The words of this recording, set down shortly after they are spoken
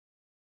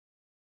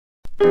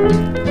I'm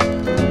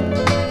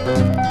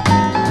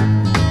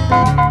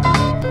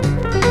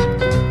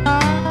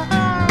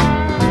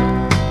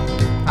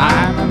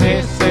a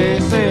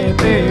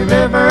Mississippi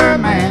River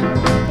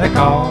man, they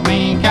call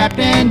me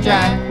Captain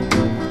Jack.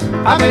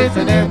 I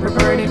visit every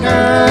pretty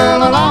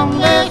girl along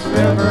this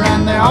river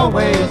and they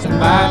always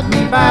invite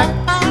me back.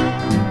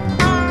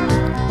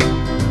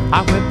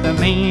 I whipped the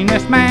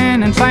meanest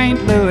man in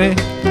St. Louis,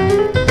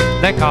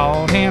 they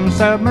called him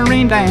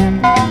Submarine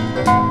Dan.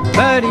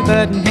 But he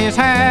buttoned his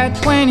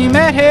hatch when he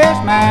met his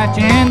match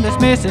in this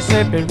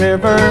Mississippi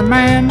River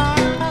man.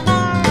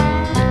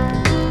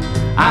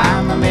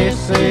 I'm a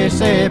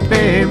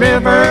Mississippi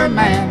River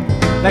man,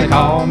 they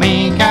call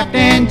me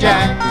Captain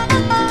Jack.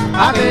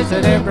 I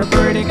visit every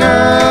pretty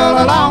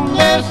girl along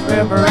this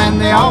river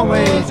and they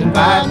always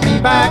invite me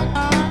back.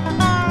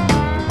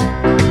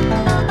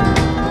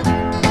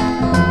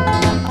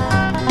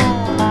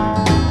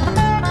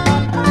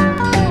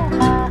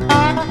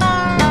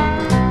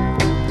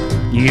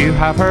 You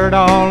have heard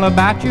all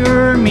about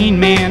your mean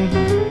men,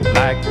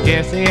 like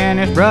Jesse and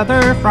his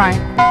brother Frank.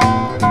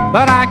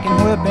 But I can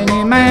whip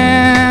any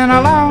man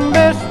along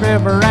this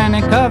river and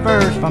it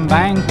covers from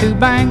bank to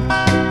bank.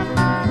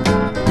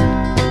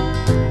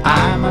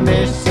 I'm a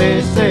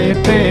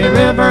Mississippi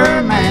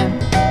River man,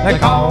 they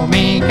call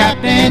me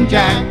Captain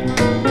Jack.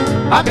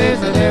 I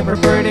visit every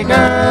pretty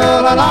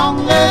girl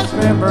along this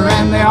river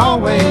and they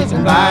always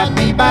invite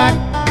me back.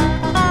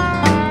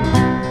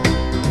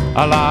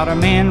 A lot of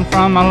men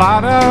from a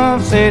lot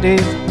of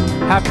cities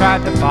have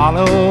tried to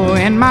follow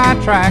in my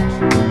tracks,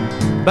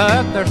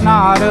 but there's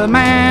not a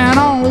man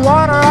on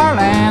water or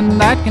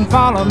land that can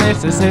follow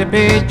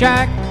Mississippi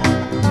Jack.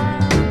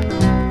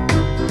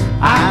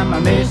 I'm a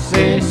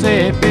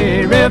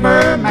Mississippi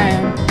River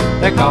man,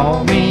 they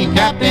call me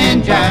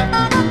Captain Jack.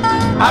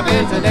 I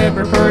visit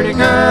every pretty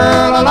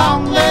girl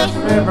along this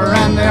river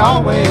and they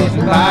always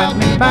invite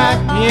me back.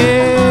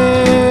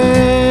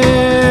 Yeah,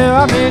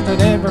 I visit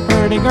every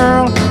pretty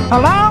girl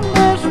along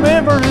this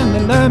river and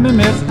they love me,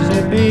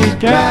 Mississippi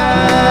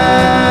Jack.